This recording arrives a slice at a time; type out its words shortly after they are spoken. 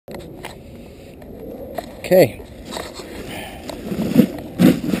Okay,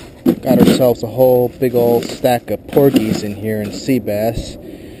 got ourselves a whole big old stack of porgies in here in sea bass.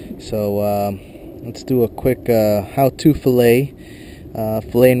 So let's do a quick how-to fillet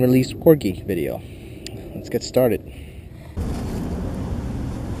and release porgy video. Let's get started.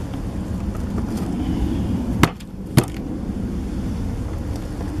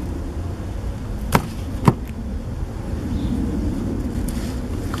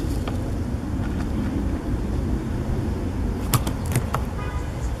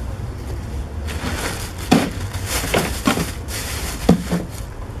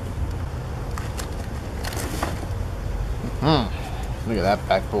 Look at that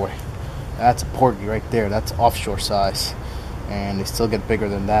bad boy. That's a porgy right there. That's offshore size. And they still get bigger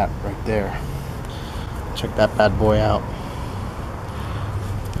than that right there. Check that bad boy out.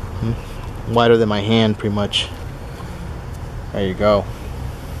 Wider than my hand, pretty much. There you go.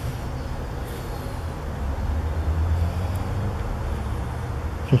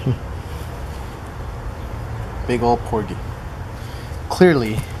 Big old porgy.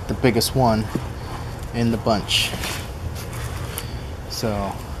 Clearly the biggest one in the bunch.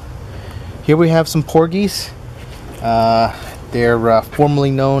 So here we have some porgies. They're formerly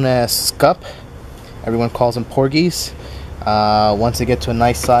known as SCUP. Everyone calls them porgies. Once they get to a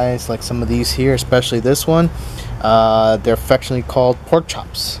nice size, like some of these here, especially this one, they're affectionately called pork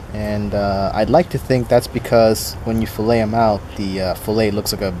chops. And I'd like to think that's because when you fillet them out, the fillet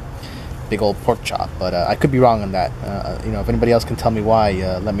looks like a big old pork chop. But I could be wrong on that. You know, if anybody else can tell me why,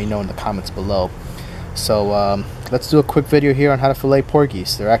 let me know in the comments below. So let's do a quick video here on how to fillet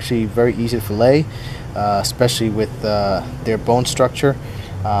porgies. They're actually very easy to fillet, especially with their bone structure.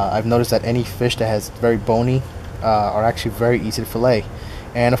 I've noticed that any fish that has very bony are actually very easy to fillet.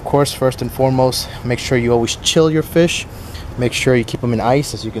 And of course, first and foremost, make sure you always chill your fish. Make sure you keep them in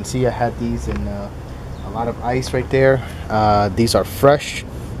ice. As you can see, I had these in a lot of ice right there. These are fresh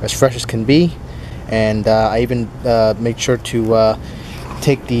as can be. And I even make sure to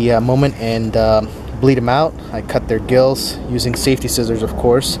take the moment and bleed them out. I cut their gills using safety scissors, of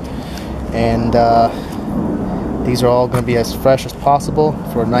course, and these are all going to be as fresh as possible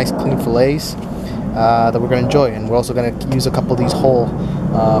for nice clean fillets that we're going to enjoy. And we're also going to use a couple of these whole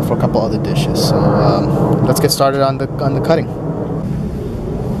for a couple other dishes. So let's get started on the cutting.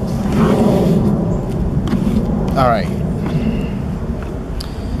 Alright,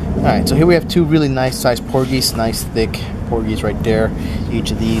 so here we have two really nice sized porgies, nice thick porgies right there. Each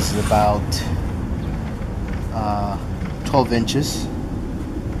of these is about 12 inches.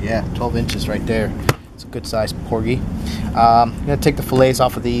 Yeah, 12 inches right there. It's a good sized porgy. I'm going to take the fillets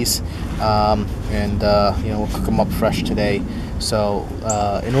off of these and you know, we'll cook them up fresh today. So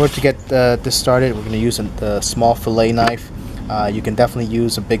in order to get this started, we're going to use the small fillet knife. You can definitely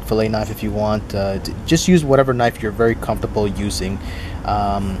use a big fillet knife if you want. Just use whatever knife you're very comfortable using.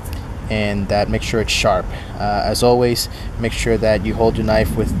 And that make sure it's sharp. As always, make sure that you hold your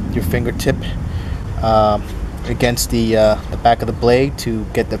knife with your fingertip against the back of the blade to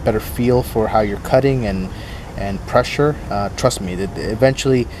get the better feel for how you're cutting and pressure. Trust me, that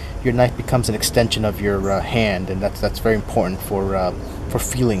eventually your knife becomes an extension of your hand, and that's very important for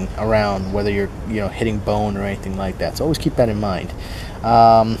feeling around, whether you're hitting bone or anything like that. So always keep that in mind.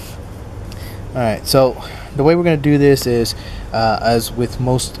 Alright, so the way we're going to do this is, as with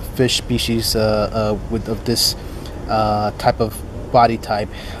most fish species of this type of body type,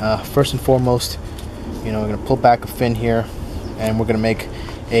 first and foremost, we're going to pull back a fin here, and we're going to make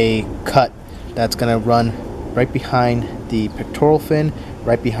a cut that's going to run right behind the pectoral fin,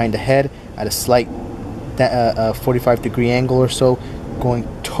 right behind the head, at a slight 45-degree angle or so, going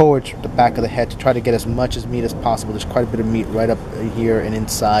towards the back of the head to try to get as much as meat as possible. There's quite a bit of meat right up here and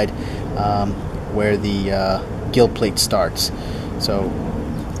inside where the gill plate starts. So,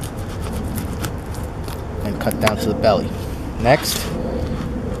 and cut down to the belly. Next,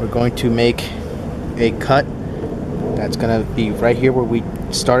 we're going to make a cut that's going to be right here where we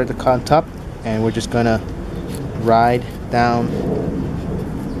started the cut on top, and we're just going to ride down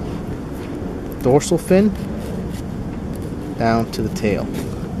dorsal fin down to the tail.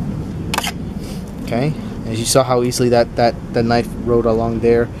 Okay, as you saw how easily that knife rode along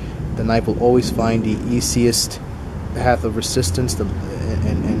there, the knife will always find the easiest path of resistance,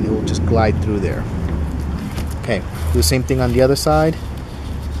 and it will just glide through there. Okay, do the same thing on the other side.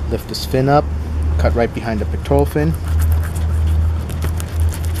 Lift this fin up, cut right behind the pectoral fin.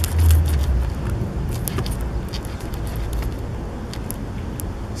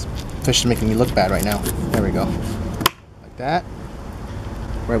 This fish is making me look bad right now. There we go. Like that.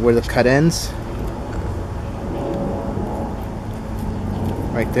 Right where the cut ends.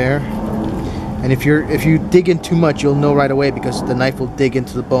 Right there. And if you dig in too much, you'll know right away because the knife will dig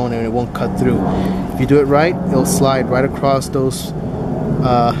into the bone and it won't cut through. If you do it right, it'll slide right across those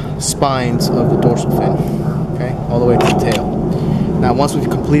spines of the dorsal fin, okay, all the way to the tail. Now once we've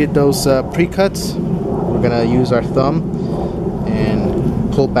completed those pre-cuts, we're gonna use our thumb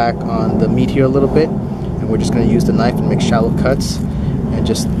and pull back on the meat here a little bit, and we're just gonna use the knife and make shallow cuts and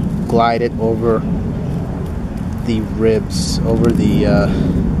just glide it over the ribs, over the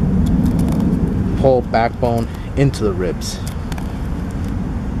whole backbone into the ribs.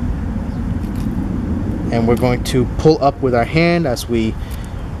 And we're going to pull up with our hand as we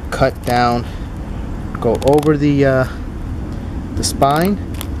cut down, go over the spine,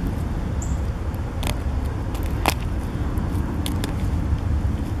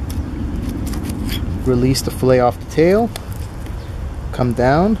 release the fillet off the tail, come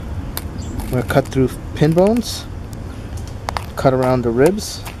down. I'm going to cut through pin bones, cut around the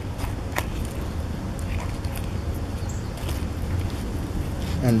ribs,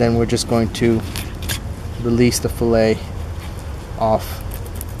 and then we're just going to release the fillet off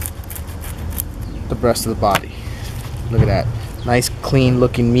the breast of the body. Look at that. Nice clean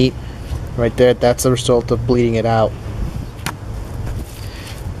looking meat right there. That's the result of bleeding it out.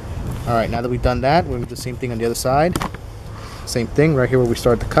 Alright, now that we've done that, we're going to do the same thing on the other side. Same thing right here where we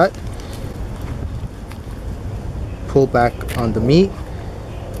started the cut. Pull back on the meat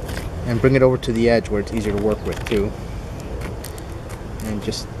and bring it over to the edge where it's easier to work with too. And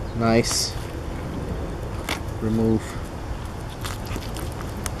just nice remove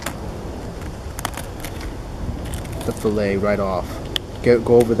the fillet right off.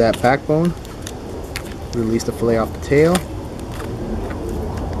 Go over that backbone, release the fillet off the tail,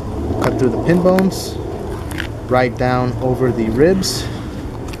 cut through the pin bones, right down over the ribs,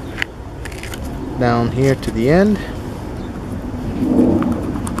 down here to the end,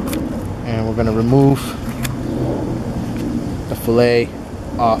 and we're going to remove the fillet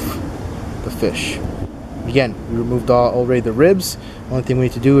off the fish. Again, we removed already the ribs. Only thing we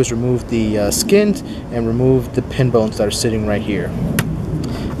need to do is remove the skins and remove the pin bones that are sitting right here.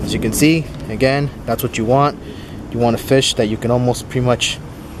 As you can see, again, that's what you want. You want a fish that you can almost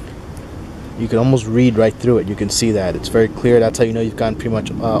read right through it. You can see that. It's very clear. That's how you know you've gotten pretty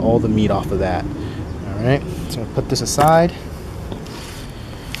much all the meat off of that. Alright, so I'll put this aside.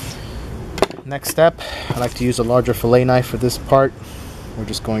 Next step, I like to use a larger fillet knife for this part. We're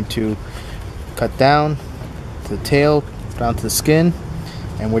just going to cut down to the tail, down to the skin,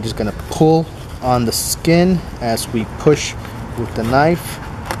 and we're just going to pull on the skin as we push with the knife,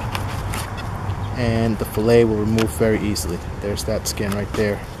 and the fillet will remove very easily. There's that skin right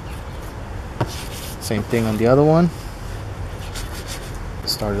there. Same thing on the other one.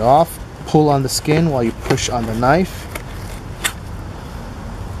 Start it off, pull on the skin while you push on the knife.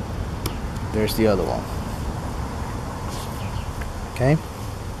 There's the other one. Okay.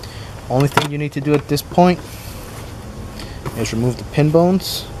 Only thing you need to do at this point is remove the pin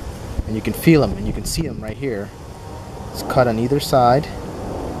bones, and you can feel them and you can see them right here. It's cut on either side.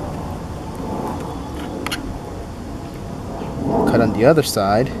 Cut on the other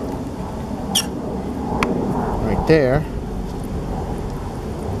side. Right there.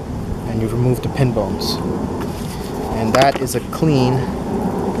 And you've removed the pin bones. And that is a clean,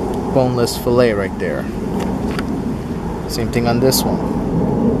 boneless fillet right there. Same thing on this one.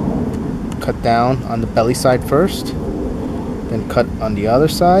 Cut down on the belly side first, then cut on the other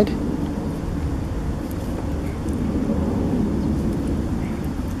side.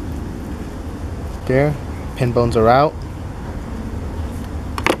 There, pin bones are out.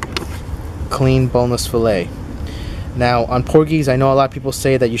 Clean boneless fillet. Now on porgies, I know a lot of people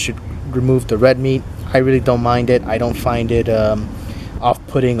say that you should remove the red meat. I really don't mind it. I don't find it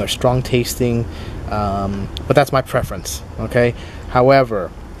off-putting or strong tasting, but that's my preference. Okay. However,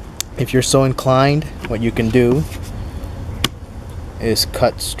 if you're so inclined, what you can do is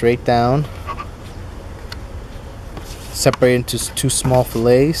cut straight down, separate into two small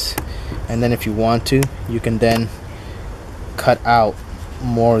fillets, and then if you want to, you can then cut out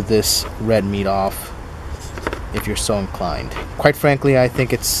more of this red meat off if you're so inclined. Quite frankly, I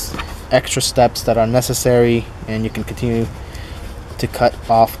think it's extra steps that are necessary, and you can continue to cut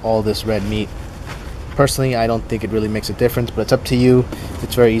off all this red meat. Personally, I don't think it really makes a difference, but it's up to you.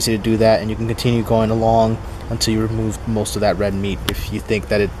 It's very easy to do that, and you can continue going along until you remove most of that red meat if you think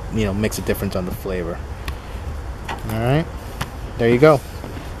that it, makes a difference on the flavor. Alright, there you go.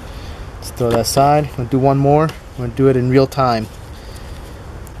 Let's throw that aside. I'm going to do one more. I'm going to do it in real time.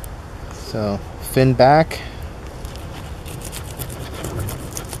 So, fin back.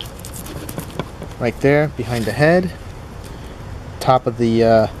 Right there, behind the head. Top of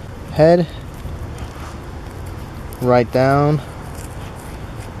the head. right down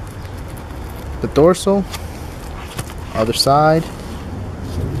the dorsal. Other side,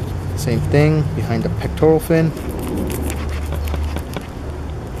 same thing, behind the pectoral fin.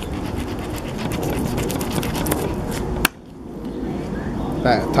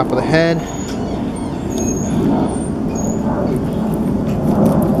 Back top of the head.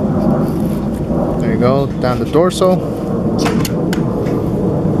 There you go, down the dorsal.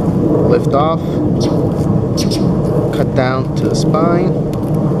 Lift off. Cut down to the spine.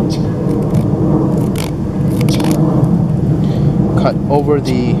 Cut over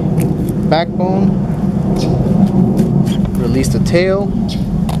the backbone. Release the tail.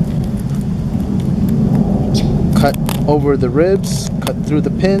 Cut over the ribs. Cut through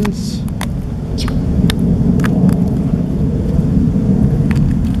the pins.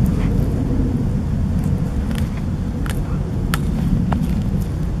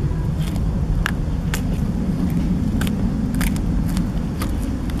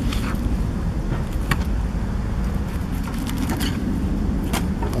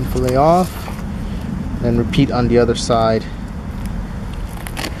 Fillet off, then repeat on the other side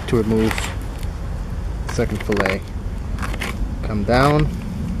to remove the second fillet. Come down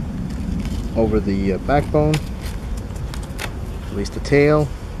over the backbone, release the tail,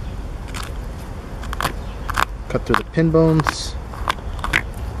 cut through the pin bones,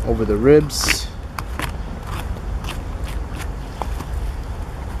 over the ribs,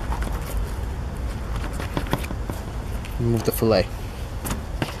 remove the fillet.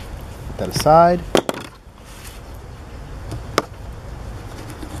 That aside.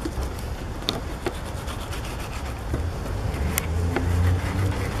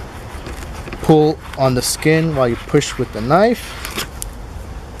 Pull on the skin while you push with the knife.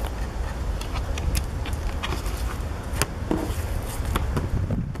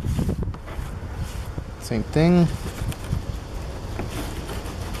 Same thing.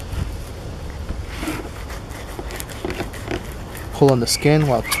 Pull on the skin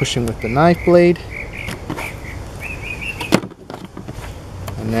while pushing with the knife blade,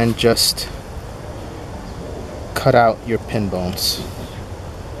 and then just cut out your pin bones.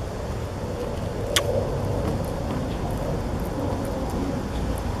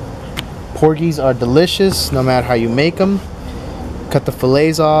 Porgies are delicious no matter how you make them. Cut the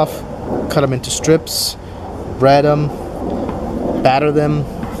fillets off, cut them into strips, bread them, batter them,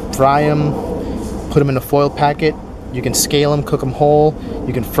 fry them, put them in a foil packet. You can scale them, cook them whole.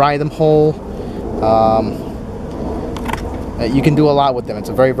 You can fry them whole. You can do a lot with them. It's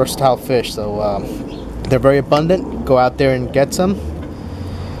a very versatile fish, so they're very abundant. Go out there and get some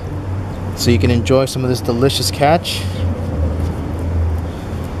so you can enjoy some of this delicious catch.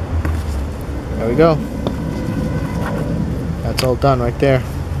 There we go. That's all done right there.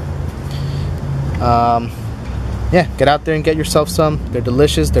 Yeah, get out there and get yourself some. They're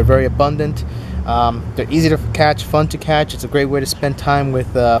delicious. They're very abundant. They're easy to catch, fun to catch. It's a great way to spend time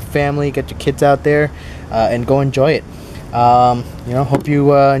with family. Get your kids out there and go enjoy it. You know, hope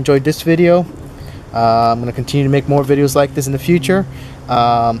you enjoyed this video. I'm going to continue to make more videos like this in the future.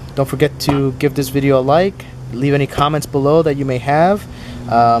 Don't forget to give this video a like. Leave any comments below that you may have,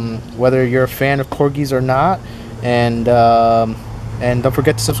 whether you're a fan of porgies or not. And don't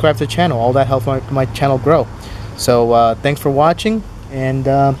forget to subscribe to the channel. All that helps my channel grow. So thanks for watching,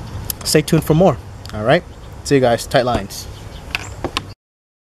 and stay tuned for more. Alright, see you guys. Tight lines.